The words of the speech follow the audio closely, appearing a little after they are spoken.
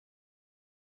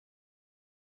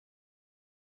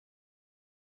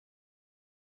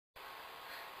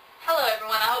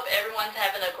everyone's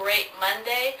having a great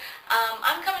Monday.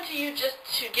 I'm coming to you just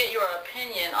to get your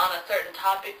opinion on a certain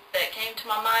topic that came to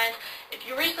my mind. If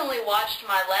you recently watched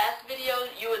my last video,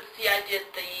 you would see I did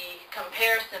the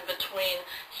comparison between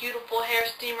Beautiful hair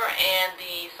steamer and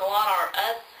the Salon R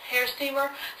Us hair steamer.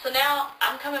 So now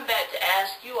I'm coming back to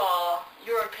ask you all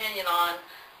your opinion on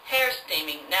hair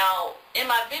steaming. Now, in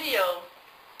my video,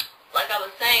 like I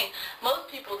was saying, most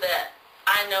people that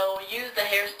I know use the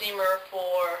hair steamer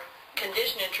for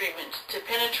conditioning treatments to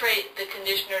penetrate the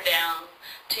conditioner down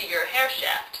to your hair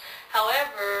shaft.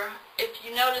 However, if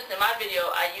you notice in my video,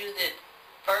 I use it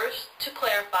first to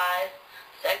clarify,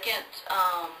 second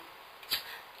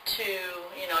to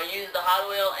use the hot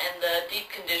oil and the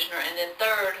deep conditioner, and then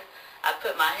third, I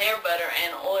put my hair butter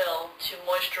and oil to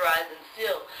moisturize and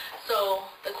seal. So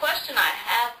the question I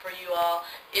have for you all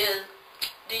is,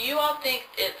 do you all think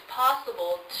it's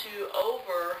possible to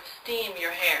over steam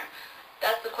your hair?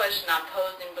 That's the question I'm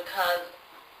posing because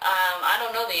I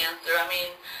don't know the answer. I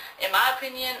mean, in my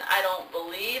opinion, I don't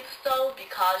believe so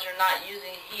because you're not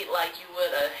using heat like you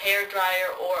would a hair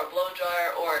dryer or a blow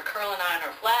dryer or a curling iron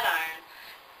or flat iron,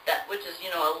 which is,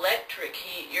 electric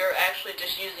heat. You're actually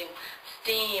just using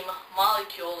steam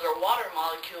molecules or water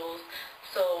molecules.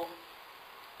 So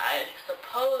I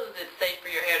suppose it's safe for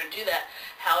your hair to do that.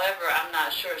 However, I'm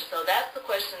not sure. So that's the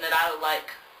question that I would like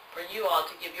for you all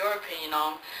to give your opinion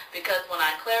on, because when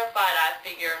I clarified, I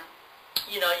figure,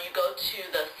 you go to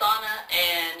the sauna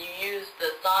and you use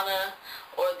the sauna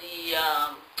or the,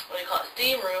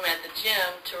 steam room at the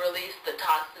gym to release the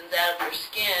toxins out of your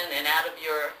skin and out of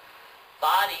your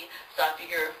body. So I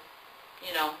figure,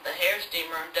 the hair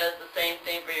steamer does the same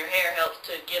thing for your hair, helps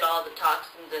to get all the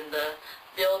toxins and the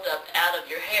build up out of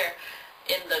your hair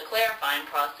in the clarifying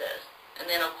process. And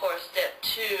then of course step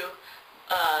 2,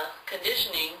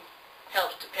 conditioning,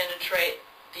 helps to penetrate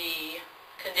the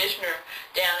conditioner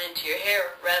down into your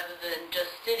hair rather than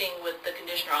just sitting with the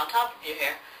conditioner on top of your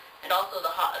hair. And also the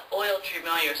hot oil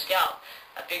treatment on your scalp.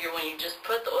 I figure when you just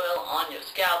put the oil on your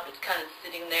scalp, it's kind of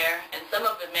sitting there, and some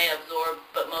of it may absorb,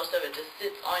 but most of it just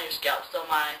sits on your scalp. So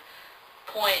my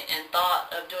point and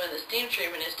thought of doing the steam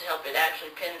treatment is to help it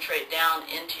actually penetrate down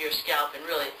into your scalp and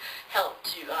really help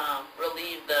to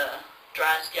relieve the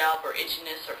dry scalp or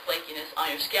itchiness or flakiness on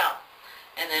your scalp.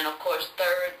 And then of course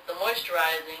third, the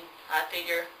moisturizing. I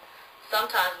figure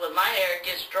sometimes with my hair it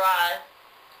gets dry,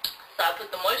 so I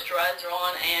put the moisturizer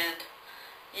on and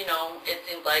it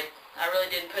seemed like I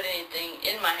really didn't put anything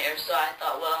in my hair, so I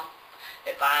thought, well,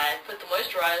 if I put the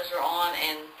moisturizer on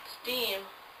and steam,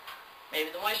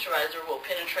 maybe the moisturizer will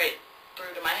penetrate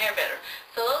through to my hair better.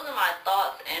 So those are my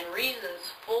thoughts and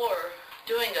reasons for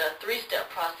doing a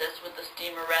 3-step process with the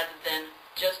steamer rather than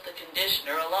just the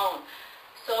conditioner alone.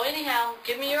 So anyhow,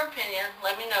 give me your opinion.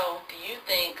 Let me know, do you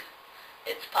think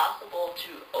it's possible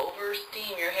to over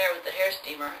steam your hair with the hair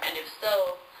steamer? And if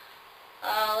so,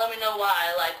 let me know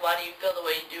why. Like, why do you feel the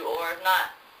way you do? Or if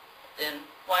not, then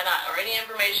why not? Or any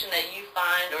information that you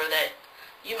find or that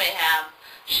you may have,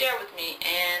 share with me,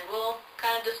 and we'll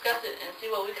kind of discuss it and see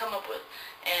what we come up with.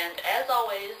 And as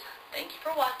always, thank you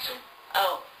for watching.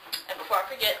 Oh, and before I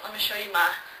forget, let me show you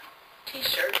my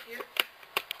t-shirt here.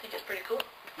 I think it's pretty cool.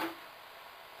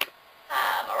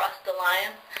 My Rasta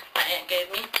Lion my aunt gave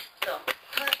me. So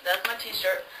that's my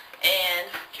t-shirt. And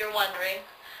if you're wondering,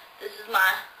 this is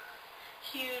my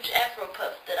huge afro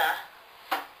puff that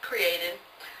I created.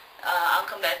 I'll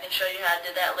come back and show you how I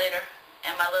did that later.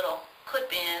 And my little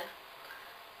clip-in,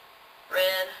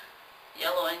 red,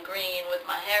 yellow, and green with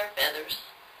my hair feathers.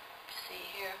 See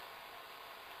here.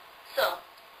 So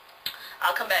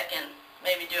I'll come back and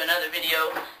maybe do another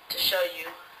video to show you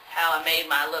how I made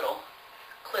my little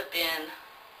clip-in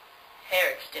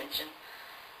hair extension.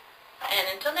 And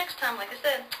until next time, like I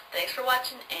said, thanks for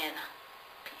watching, and